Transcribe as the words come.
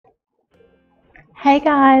Hey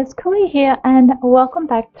guys, Kuli here and welcome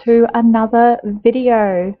back to another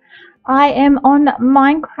video. I am on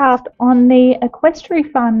Minecraft on the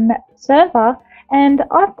Equestrifun server and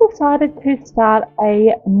I've decided to start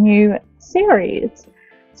a new series.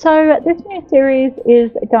 So this new series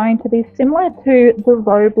is going to be similar to the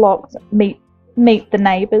Roblox Meet the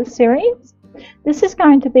Neighbours series. This is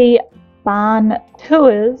going to be barn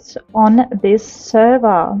tours on this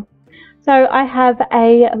server. So I have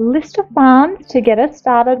a list of barns to get us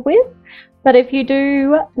started with, but if you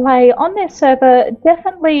do play on this server,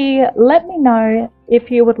 definitely let me know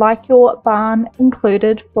if you would like your barn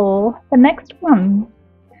included for the next one.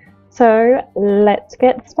 So let's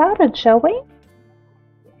get started, shall we?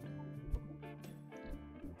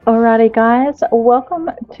 Alrighty guys,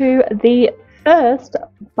 welcome to the first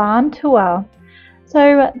barn tour.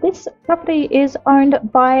 So this property is owned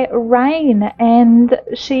by Rain and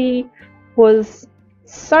she was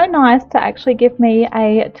so nice to actually give me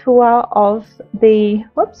a tour of the,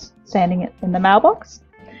 standing in the mailbox,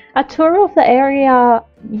 a tour of the area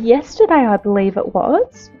yesterday, I believe it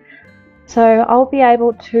was. So I'll be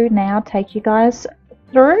able to now take you guys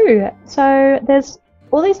through. So there's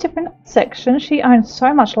all these different sections. She owns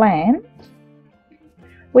so much land.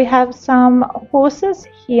 We have some horses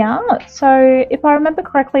here. So if I remember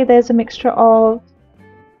correctly, there's a mixture of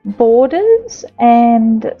borders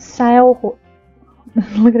and sale.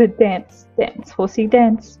 Look at it dance, horsey,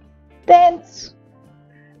 dance.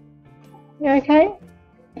 You okay?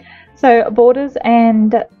 So borders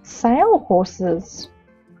and sale horses,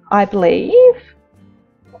 I believe.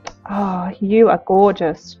 Oh, you are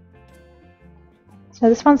gorgeous. So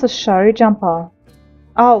this one's a show jumper.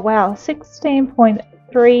 Oh wow,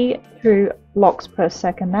 16.32 locks per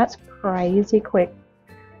second. That's crazy quick.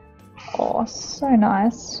 Oh, so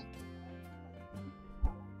nice.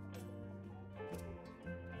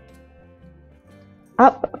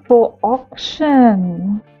 Up for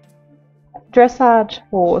auction. Dressage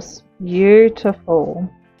horse. Beautiful.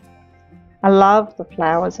 I love the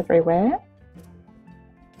flowers everywhere.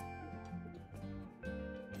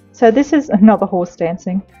 So this is another horse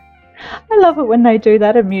dancing. I love it when they do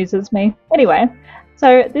that. It amuses me. Anyway,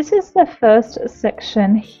 so this is the first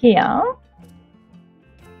section here.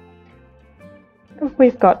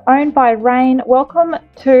 We've got owned by Rain. Welcome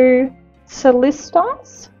to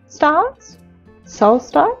Solstice.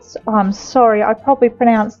 I'm sorry, I probably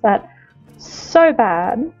pronounced that so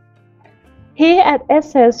bad. Here at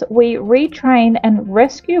SS, we retrain and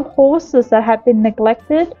rescue horses that have been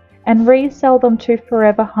neglected and resell them to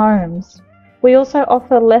forever homes. We also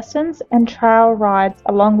offer lessons and trail rides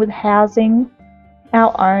along with housing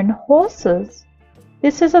our own horses.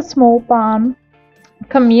 This is a small barn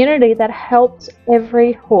community that helps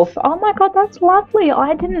every hoof. Oh my god, that's lovely.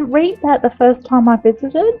 I didn't read that the first time I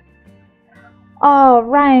visited. Oh,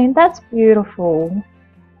 Rain, that's beautiful.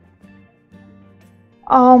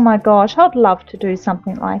 Oh my gosh, I'd love to do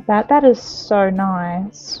something like that. That is so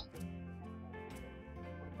nice.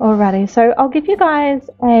 Alrighty, so I'll give you guys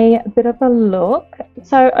a bit of a look.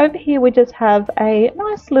 So over here we just have a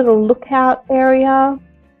nice little lookout area.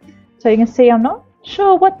 So you can see I'm not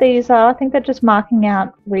sure what these are. I think they're just marking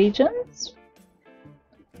out regions.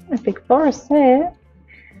 A big forest there.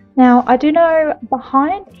 Now I do know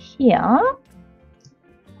behind here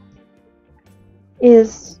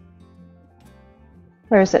is,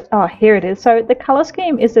 where is it? Oh, here it is. So the color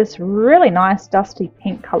scheme is this really nice dusty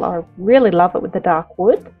pink color. I really love it with the dark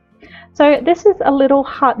wood. So this is a little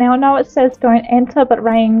hut. Now I know it says don't enter, but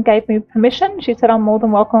Rain gave me permission. She said I'm more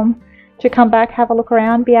than welcome to come back, have a look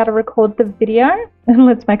around, be able to record the video, and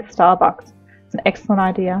let's make a Starbucks. It's an excellent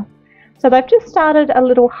idea. So they've just started a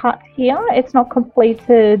little hut here. It's not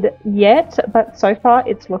completed yet, but so far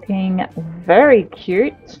it's looking very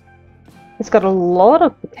cute. It's got a lot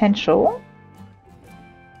of potential.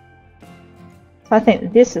 So I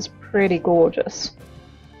think this is pretty gorgeous.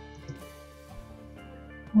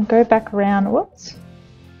 We'll go back around. Whoops.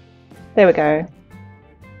 There we go.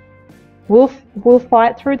 We'll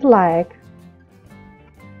fight through the lag.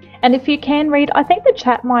 And if you can read, I think the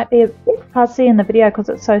chat might be a bit fuzzy in the video because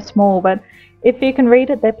it's so small, but if you can read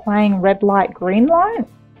it, they're playing red light, green light.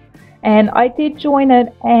 And I did join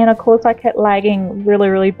it, and of course I kept lagging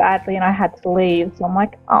really badly and I had to leave. So I'm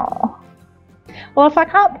like, oh. Well, if I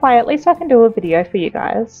can't play, at least I can do a video for you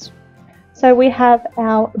guys. So we have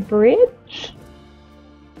our bridge.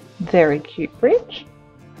 Very cute bridge.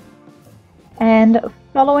 And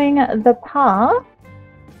following the path,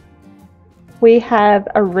 we have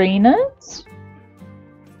arenas.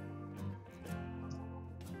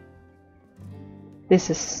 This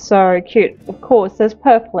is so cute. Of course, there's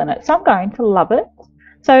purple in it, so I'm going to love it.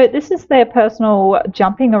 So this is their personal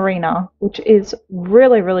jumping arena, which is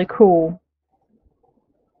really, really cool.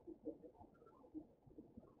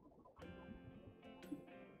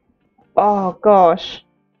 Oh gosh,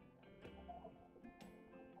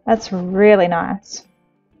 that's really nice.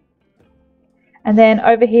 And then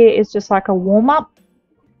over here is just like a warm-up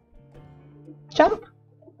jump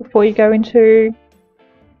before you go into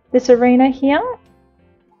this arena here.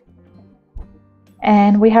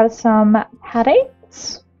 And we have some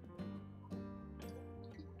paddocks.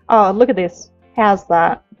 Oh, look at this. How's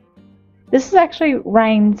that? This is actually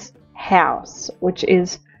Rain's house, which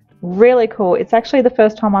is really cool. It's actually the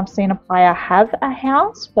first time I've seen a player have a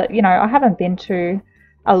house, but you know, I haven't been to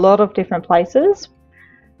a lot of different places.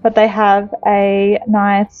 But they have a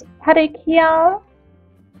nice paddock here.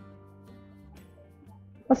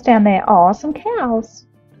 What's down there? Oh, some cows.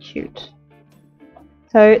 Cute.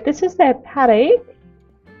 So this is their paddock.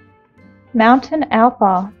 Mountain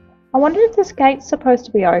Alpha. I wonder if this gate's supposed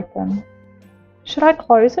to be open. Should I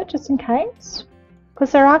close it just in case?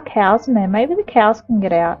 Because there are cows in there. Maybe the cows can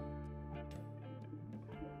get out.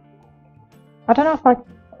 I don't know if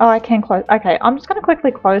oh, I can close. Okay, I'm just going to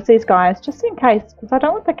quickly close these guys just in case, because I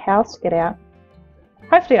don't want the cows to get out.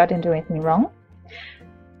 Hopefully I didn't do anything wrong.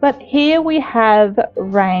 But here we have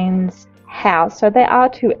Rain's house. So there are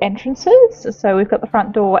two entrances. So we've got the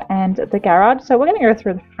front door and the garage. So we're going to go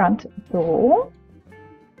through the front door.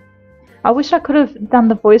 I wish I could have done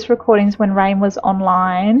the voice recordings when Rain was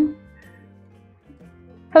online.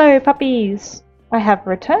 Hello puppies, I have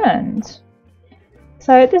returned.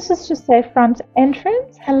 So this is just their front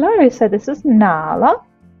entrance. Hello, so this is Nala.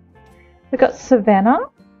 We've got Savannah,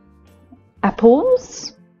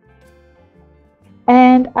 Apples,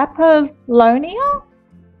 and Apollonia.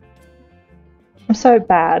 I'm so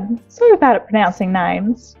bad at pronouncing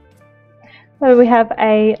names. So we have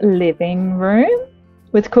a living room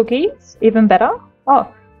with cookies, even better.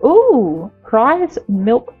 Oh, ooh, prize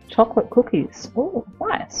milk chocolate cookies. Oh,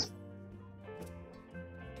 nice.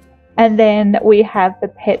 And then we have the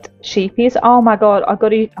pet sheepies. Oh my god, I got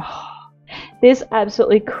to. Oh, this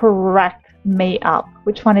absolutely cracked me up.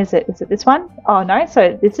 Which one is it? Is it this one? Oh no,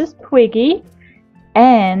 so this is Twiggy.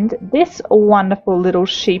 And this wonderful little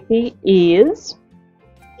sheepy is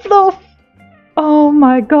Fluff. Oh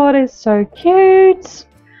my god, it's so cute.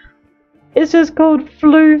 It's just called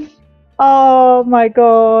Floof. Oh my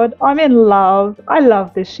god, I'm in love. I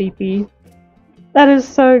love this sheepy. That is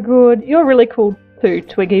so good. You're really cool too,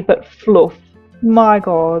 Twiggy, but Fluff. My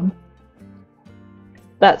god.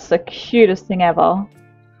 That's the cutest thing ever.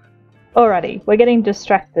 Alrighty, we're getting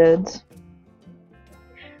distracted.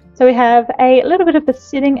 So we have a little bit of a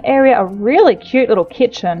sitting area, a really cute little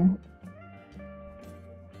kitchen.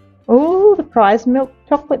 Ooh, the prize milk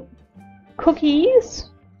chocolate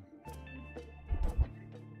cookies.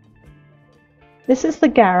 This is the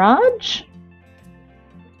garage,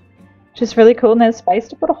 which is really cool, and there's space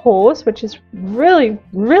to put a horse, which is really,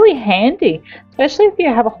 really handy, especially if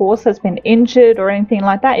you have a horse that's been injured or anything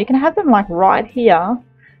like that. You can have them like right here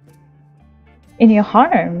in your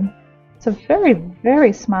home. It's a very,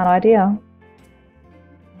 very smart idea.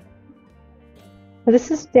 So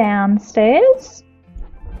this is downstairs,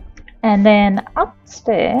 and then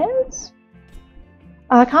upstairs.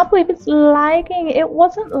 I can't believe it's lagging. It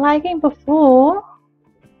wasn't lagging before.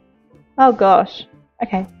 Oh gosh.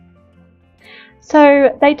 Okay.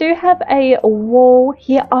 So they do have a wall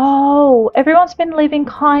here. Oh, everyone's been leaving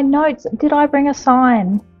kind notes. Did I bring a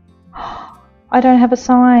sign? I don't have a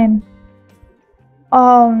sign.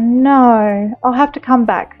 Oh no. I'll have to come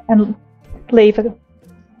back and leave a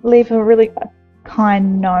really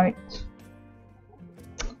kind note.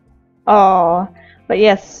 Oh, but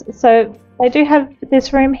yes. So they do have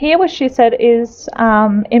this room here, which she said is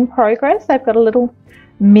in progress. They've got a little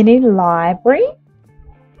mini library.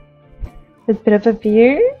 There's a bit of a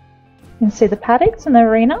view. You can see the paddocks and the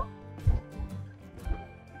arena.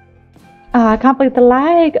 Oh, I can't believe the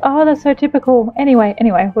lag. Oh, that's so typical. Anyway,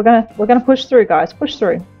 we're gonna push through, guys. Push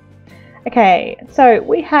through. Okay, so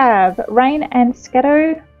we have Rain and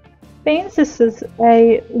Scatto Beans. This is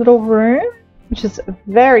a little room, which is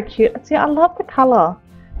very cute. See, I love the colour.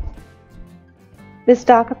 This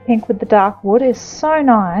darker pink with the dark wood is so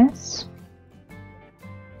nice.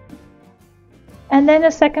 And then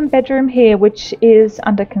a second bedroom here, which is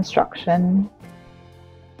under construction.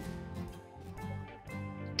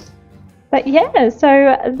 But yeah,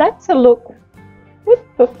 so that's a look.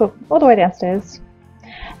 All the way downstairs.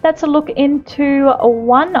 That's a look into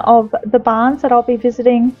one of the barns that I'll be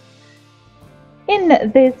visiting in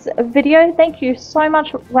this video. Thank you so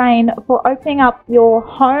much, Rain, for opening up your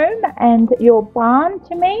home and your barn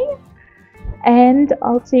to me. and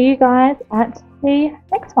I'll see you guys at the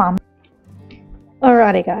next one.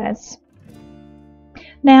 Alrighty guys.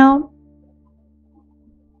 Now,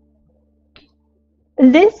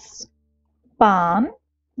 this barn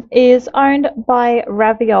is owned by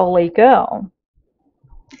Ravioli Girl.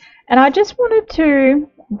 And I just wanted to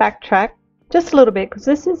backtrack just a little bit because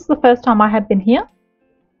this is the first time I had been here.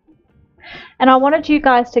 And I wanted you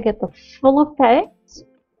guys to get the full effect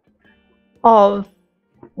of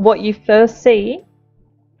what you first see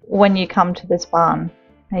when you come to this barn.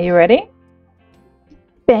 Are you ready?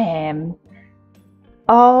 Bam!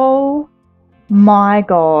 Oh my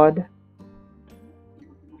god.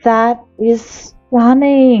 That is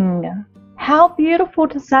stunning. How beautiful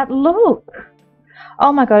does that look?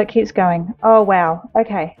 Oh my god, it keeps going. Oh wow.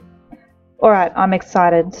 Okay. Alright, I'm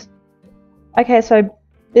excited. Okay, so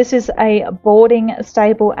this is a boarding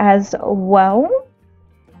stable as well.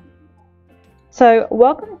 So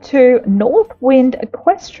welcome to Northwind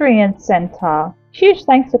Equestrian Centre. Huge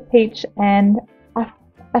thanks to Peach and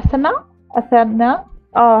Athena.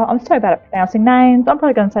 Oh, I'm so bad at pronouncing names. I'm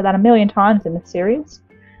probably going to say that a million times in this series.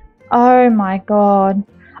 Oh my god.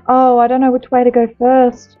 Oh, I don't know which way to go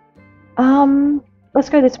first. Let's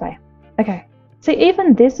go this way. Okay. See,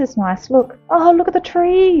 even this is nice. Look. Oh, look at the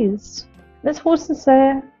trees. There's horses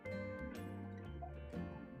there.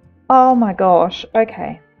 Oh my gosh.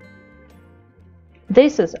 Okay.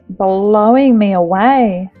 This is blowing me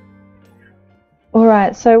away.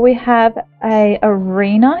 Alright, so we have a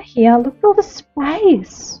arena here. Look at all the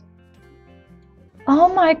space. Oh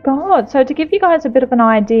my god. So to give you guys a bit of an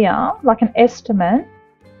idea, like an estimate,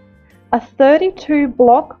 a 32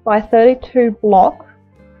 block by 32 block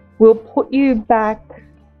will put you back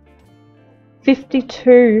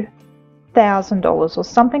 $52,000 or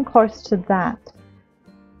something close to that.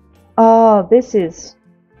 Oh, this is...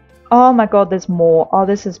 Oh my god, there's more. Oh,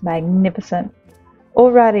 this is magnificent.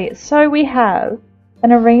 Alrighty, so we have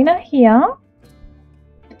an arena here.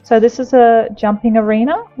 So this is a jumping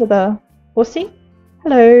arena with a horsey.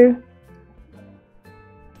 Hello.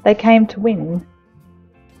 They came to win.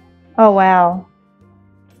 Oh wow.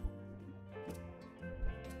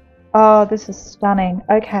 Oh, this is stunning.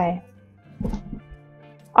 Okay.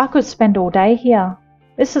 I could spend all day here.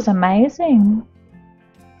 This is amazing.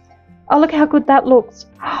 Oh, look how good that looks.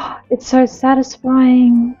 It's so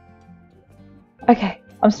satisfying. Okay,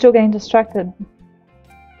 I'm still getting distracted.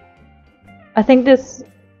 I think this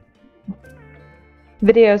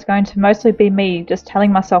video is going to mostly be me just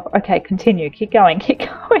telling myself, okay, continue, keep going, keep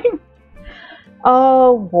going.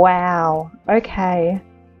 Oh, wow. Okay.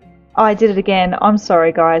 Oh, I did it again. I'm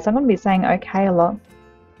sorry, guys. I'm going to be saying okay a lot.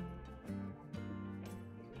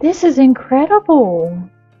 This is incredible.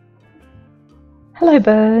 Hello,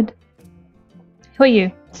 bird. Who are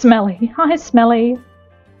you? Smelly. Hi, Smelly.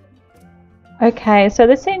 Okay, so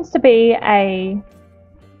this seems to be a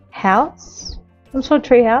house. Some sort of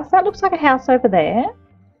tree house. That looks like a house over there.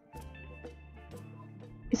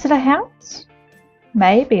 Is it a house?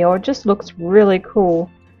 Maybe, or it just looks really cool.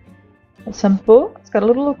 There's some books. It's got a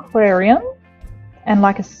little aquarium and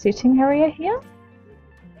like a sitting area here.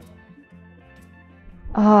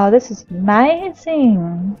 Oh, this is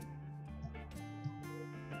amazing.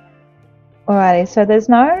 Alrighty, so there's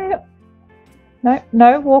no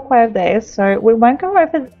walkway over there, so we won't go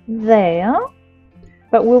over there,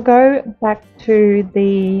 but we'll go back to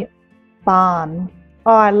the barn.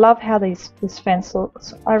 Oh, I love how this fence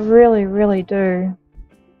looks. I really, really do.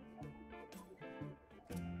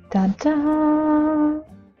 Dun dun.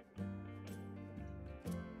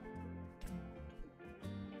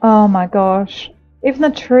 Oh my gosh. Even the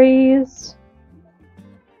trees.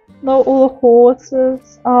 All the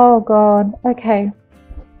horses. Oh god. Okay.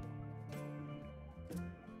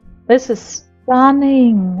 This is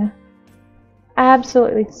stunning.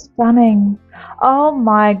 Absolutely stunning. Oh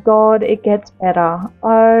my god, it gets better.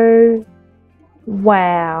 Oh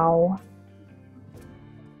wow.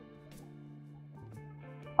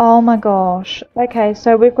 Oh my gosh. Okay,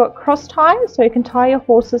 so we've got cross ties, so you can tie your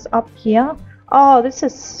horses up here. Oh, this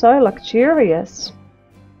is so luxurious.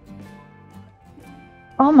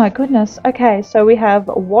 Oh my goodness. Okay, so we have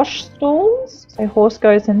wash stalls. So horse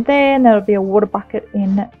goes in there, and there'll be a water bucket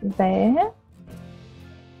in there.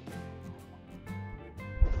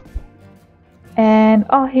 And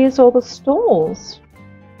oh, here's all the stalls.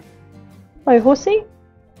 Hello, horsey.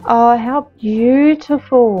 Oh, how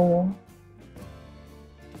beautiful.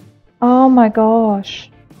 Oh my gosh.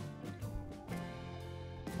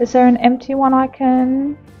 Is there an empty one I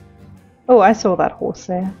can... Oh, I saw that horse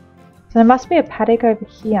there. So there must be a paddock over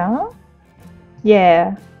here.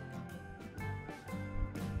 Yeah.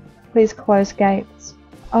 Please close gates.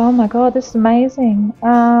 Oh my god, this is amazing.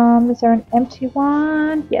 Is there an empty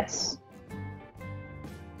one? Yes.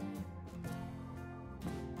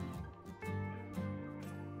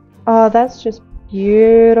 Oh, that's just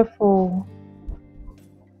beautiful.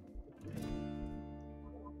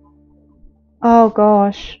 Oh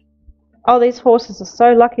gosh. Oh, these horses are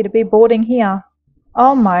so lucky to be boarding here.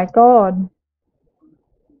 Oh my god.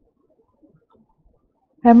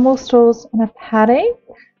 Animal stalls and a paddock.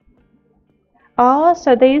 Oh,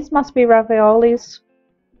 so these must be Ravioli's.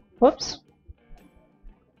 Whoops.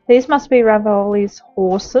 These must be Ravioli's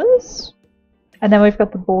horses. And then we've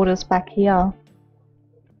got the boarders back here.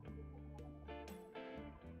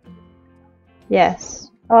 Yes.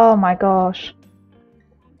 Oh my gosh.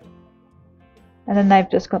 And then they've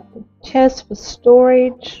just got the chest for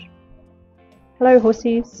storage. Hello,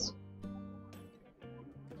 horsies.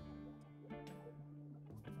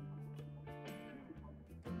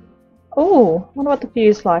 Oh, wonder what the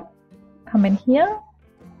view's like. Come in here.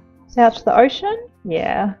 It's out to the ocean.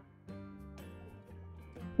 Yeah.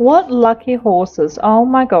 What lucky horses. Oh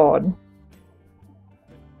my god.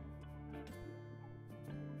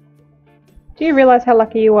 Do you realize how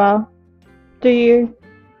lucky you are? Do you?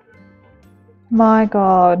 My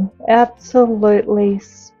god. Absolutely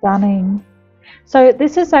stunning. So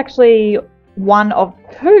this is actually one of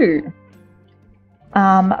two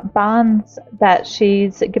barns that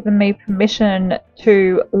she's given me permission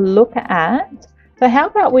to look at. So how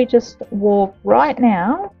about we just walk right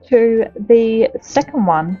now to the second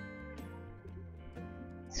one.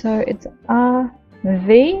 So it's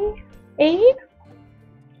RVE.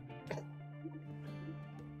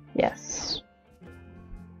 Yes.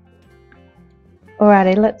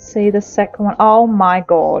 Alrighty, let's see the second one. Oh my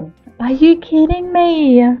god. Are you kidding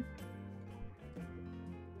me?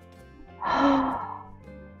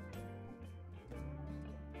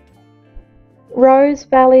 Rose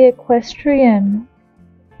Valley Equestrian.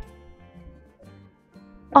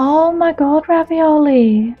 Oh my god,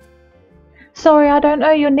 Ravioli. Sorry, I don't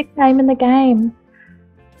know your nickname in the game.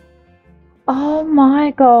 Oh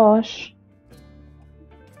my gosh.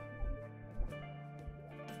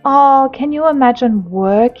 Oh, can you imagine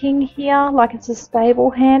working here like it's a stable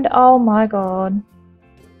hand? Oh my god.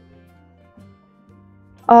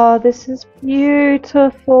 Oh, this is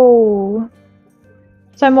beautiful.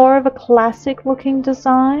 So more of a classic looking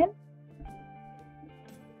design.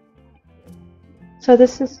 So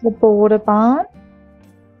this is the border barn.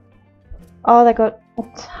 Oh, they got a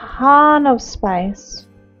ton of space.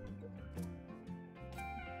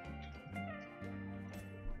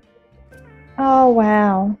 Oh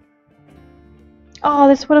wow. Oh,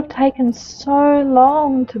 this would have taken so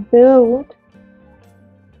long to build.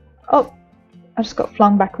 Oh, I just got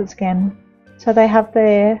flung backwards again. So they have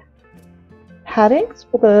their paddocks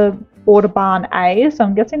for the border barn A, so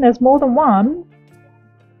I'm guessing there's more than one.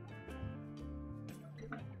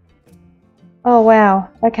 Oh wow,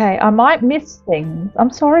 okay, I might miss things.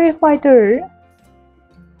 I'm sorry if I do.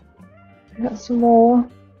 Got some more.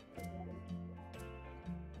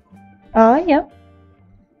 Oh, yeah.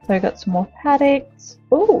 So we got some more paddocks.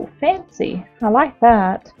 Ooh, fancy. I like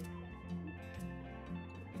that.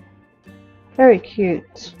 Very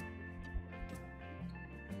cute.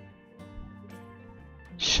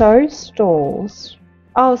 Show stalls.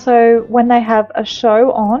 Oh, so when they have a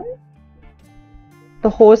show on, the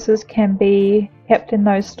horses can be kept in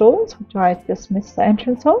those stalls, which I just missed the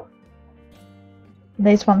entrance of. And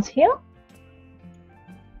these ones here.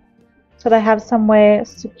 So they have somewhere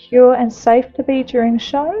secure and safe to be during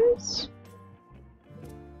shows.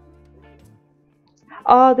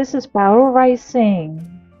 Oh, this is barrel racing.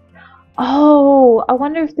 Oh, I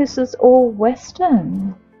wonder if this is all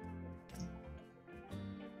Western.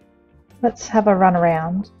 Let's have a run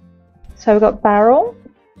around. So we've got barrel.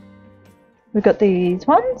 We've got these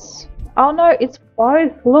ones. Oh no, it's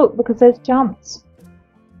both. Look, because there's jumps.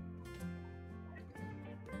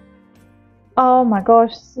 Oh my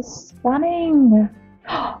gosh, this is stunning.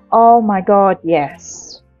 Oh my god,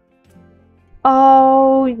 yes.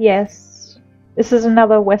 Oh yes. This is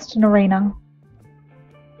another Western arena.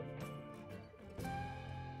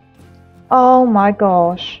 Oh my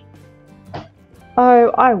gosh. Oh,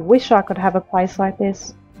 I wish I could have a place like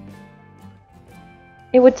this.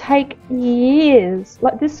 It would take years.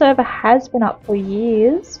 Like, this server has been up for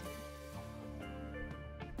years.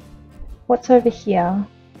 What's over here?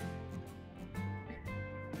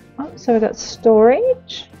 Oh, so we've got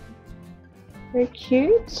storage. Very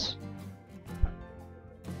cute.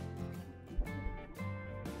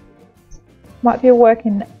 Might be a work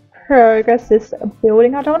in progress, this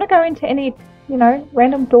building. I don't want to go into any,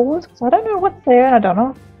 random doors because I don't know what's there and I don't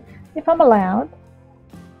know if I'm allowed.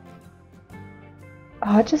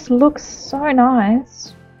 Oh, it just looks so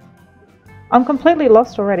nice. I'm completely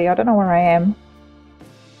lost already. I don't know where I am.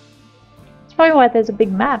 That's probably why there's a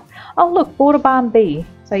big map. Oh look, Border Barn B.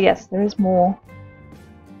 So yes, there is more.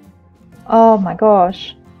 Oh my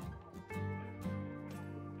gosh.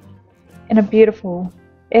 In a beautiful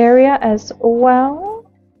area as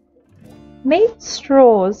well. Meet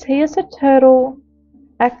Straws. He is a turtle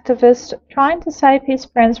activist trying to save his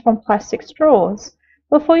friends from plastic straws.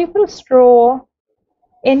 Before you put a straw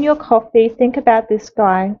in your coffee, think about this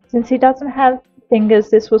guy. Since he doesn't have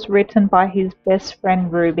fingers, this was written by his best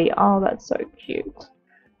friend Ruby. Oh, that's so cute.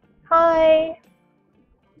 Hi.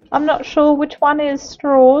 I'm not sure which one is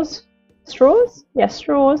Straws. Straws? Yes,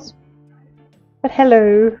 Straws. But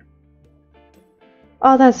hello.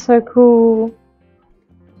 Oh, that's so cool.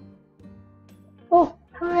 Oh,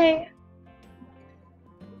 hi.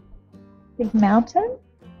 Big mountain?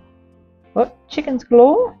 What? Chickens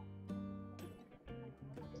galore?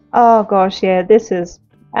 Oh gosh, yeah, this is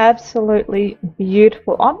absolutely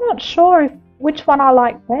beautiful. I'm not sure which one I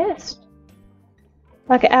like best.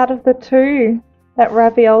 Like out of the two that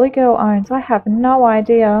Ravioli Girl owns, I have no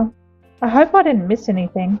idea. I hope I didn't miss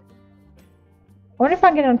anything. I wonder if I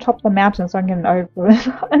can get on top of the mountain so I can get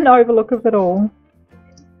an overlook of it all.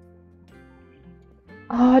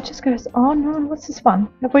 Oh, it just goes, oh no, what's this one?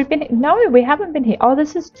 Have we been here? No, we haven't been here. Oh,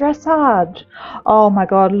 this is dressage. Oh my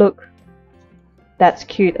god, look. That's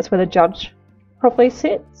cute. That's where the judge probably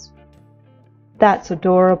sits. That's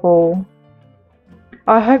adorable.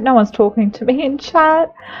 I hope no one's talking to me in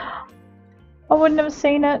chat. I wouldn't have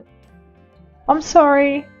seen it. I'm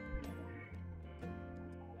sorry.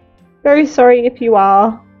 Very sorry if you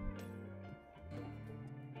are.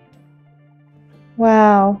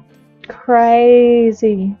 Wow.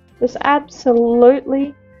 Crazy. Just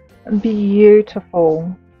absolutely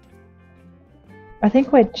beautiful. I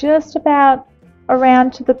think we're just about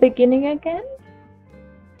around to the beginning again.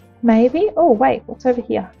 Maybe? Oh wait, what's over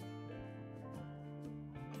here?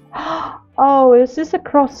 Oh, is this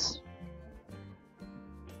across?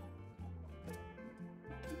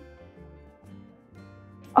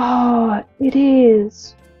 Oh, it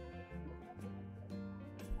is.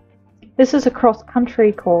 This is a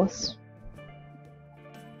cross-country course.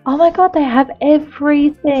 Oh my god, they have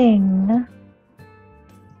everything.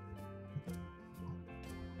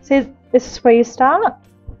 See, this is where you start.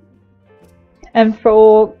 And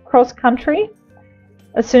for cross-country,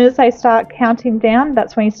 as soon as they start counting down,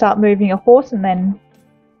 that's when you start moving your horse, and then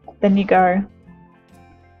you go.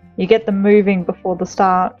 You get them moving before the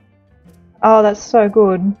start. Oh, that's so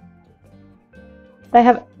good. They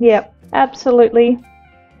have, yeah, absolutely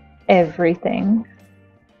everything.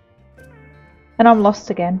 And I'm lost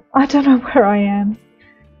again. I don't know where I am.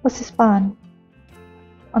 What's this barn?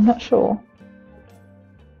 I'm not sure.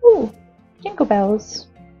 Ooh, jingle bells.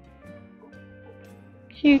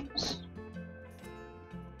 Cute.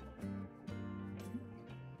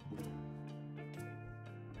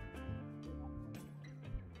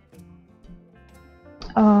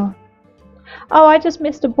 Oh. Oh, I just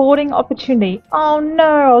missed a boarding opportunity. Oh no,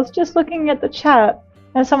 I was just looking at the chat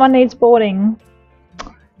and someone needs boarding.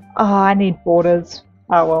 Oh, I need boarders.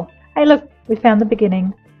 Oh well. Hey look, we found the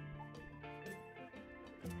beginning.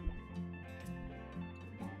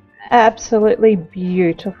 Absolutely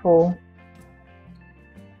beautiful.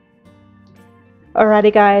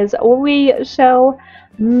 Alrighty guys, we shall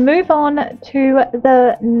move on to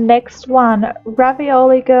the next one.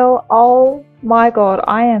 Ravioli Girl. Oh my god,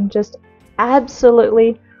 I am just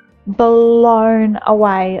absolutely blown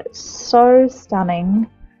away. So stunning.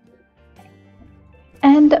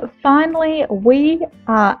 And finally, we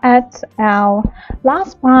are at our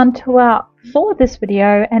last barn tour for this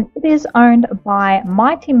video, and it is owned by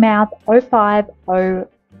Mighty Mouth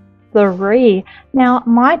 0503. Now,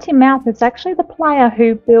 Mighty Mouth is actually the player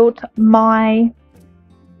who built my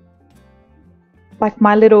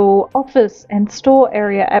little office and store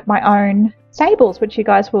area at my own stables, which you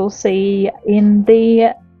guys will see in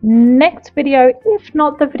the next video, if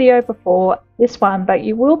not the video before this one, but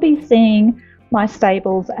you will be seeing my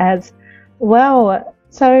stables as well.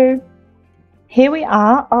 So here we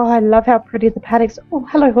are. Oh, I love how pretty the paddocks. Oh,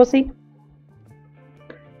 hello horsey.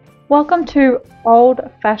 Welcome to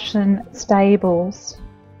old-fashioned stables.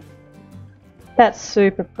 That's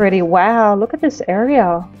super pretty. Wow, look at this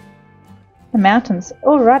area. The mountains.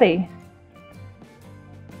 Alrighty.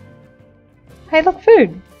 Hey, look,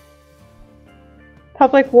 food.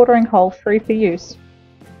 Public watering hole, free for use.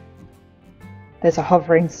 There's a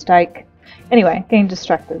hovering stake. Anyway, getting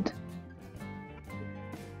distracted.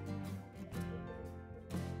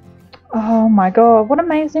 Oh my god, what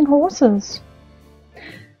amazing horses.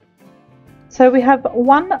 So we have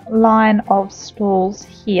one line of stalls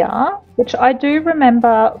here, which I do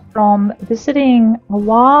remember from visiting a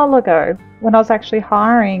while ago when I was actually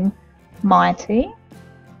hiring Mighty.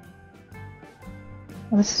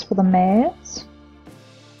 And this is for the mares.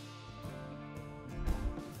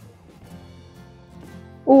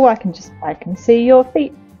 Oh, I can see your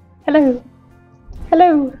feet. Hello.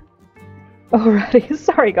 Hello. Alrighty,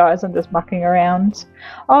 sorry guys, I'm just mucking around.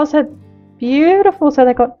 Oh, so beautiful. So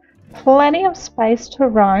they got plenty of space to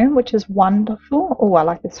roam, which is wonderful. Oh, I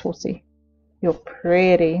like this horsey. You're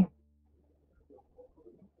pretty.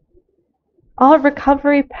 Oh,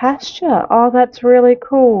 recovery pasture. Oh, that's really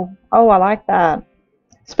cool. Oh, I like that.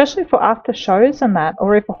 Especially for after shows and that,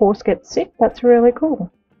 or if a horse gets sick, that's really cool.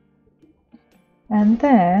 And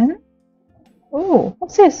then, oh,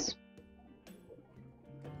 what's this?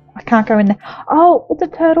 I can't go in there. Oh, it's a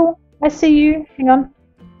turtle. I see you. Hang on.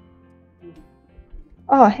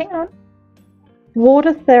 Oh, hang on.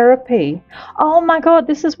 Water therapy. Oh my god,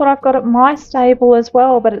 this is what I've got at my stable as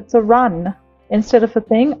well, but it's a run instead of a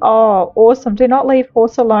thing. Oh, awesome. Do not leave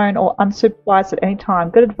horse alone or unsupervised at any time.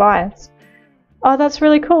 Good advice. Oh, that's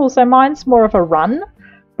really cool. So mine's more of a run,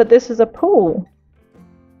 but this is a pool.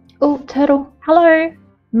 Oh, turtle. Hello.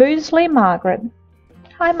 Muesli Margaret.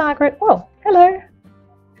 Hi, Margaret. Oh, hello.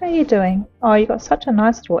 How are you doing? Oh, you got such a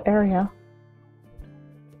nice little area.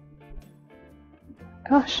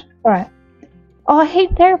 Gosh. Alright. Oh,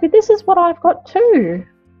 heat therapy. This is what I've got too.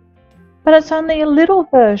 But it's only a little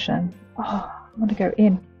version. Oh, I want to go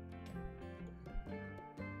in.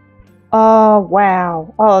 Oh,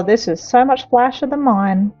 wow. Oh, this is so much flashier than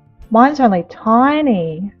mine. Mine's only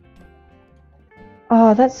tiny.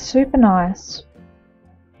 Oh, that's super nice.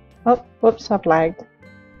 Oh, whoops, I've lagged.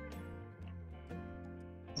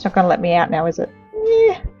 It's not going to let me out now, is it?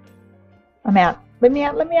 Yeah. I'm out. Let me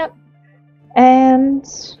out, let me out. And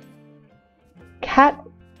cat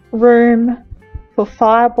room for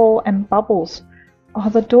Fireball and Bubbles. Oh,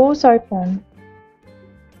 the door's open.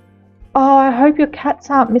 Oh, I hope your cats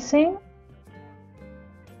aren't missing.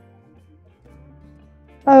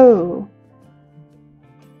 Oh.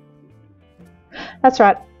 That's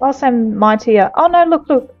right. I'll send Mighty a... Oh, no, look,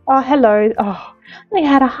 look. Oh, hello. Oh, they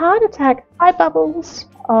had a heart attack. Hi, Bubbles.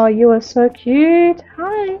 Oh, you are so cute.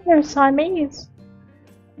 Hi, you're a Siamese.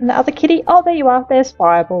 And the other kitty. Oh, there you are. There's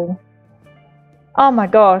Fireball. Oh my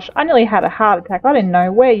gosh, I nearly had a heart attack. I didn't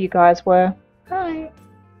know where you guys were. Hi.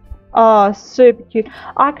 Oh, super cute.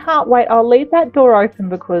 I can't wait. I'll leave that door open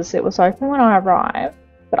because it was open when I arrived.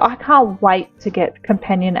 But I can't wait to get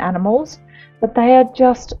companion animals. But they are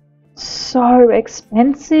just so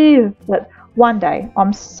expensive. But one day,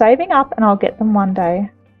 I'm saving up and I'll get them one day.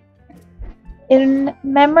 In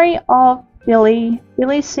memory of Billy,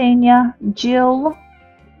 Billy Sr., Jill,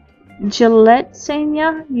 Gillette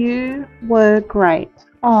Senior, you were great.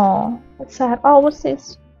 Oh, what's that? Oh, what's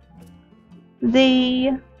this?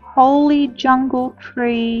 The Holy Jungle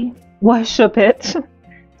Tree. Worship it.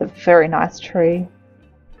 It's a very nice tree.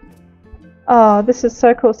 Oh, this is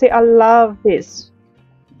so cool. See, I love this.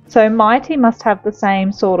 So Mighty must have the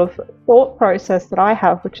same sort of thought process that I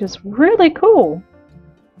have, which is really cool.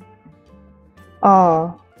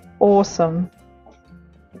 Oh, awesome.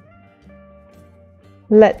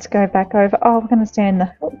 Let's go back over. Oh, we're going to stand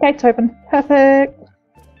the gates open. Perfect.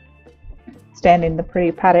 Stand in the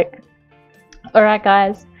pretty paddock. Alright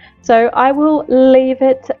guys, so I will leave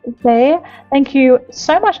it there. Thank you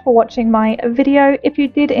so much for watching my video. If you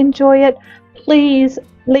did enjoy it, please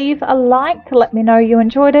leave a like to let me know you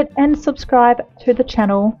enjoyed it and subscribe to the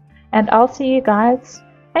channel. And I'll see you guys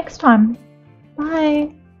next time.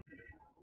 Bye.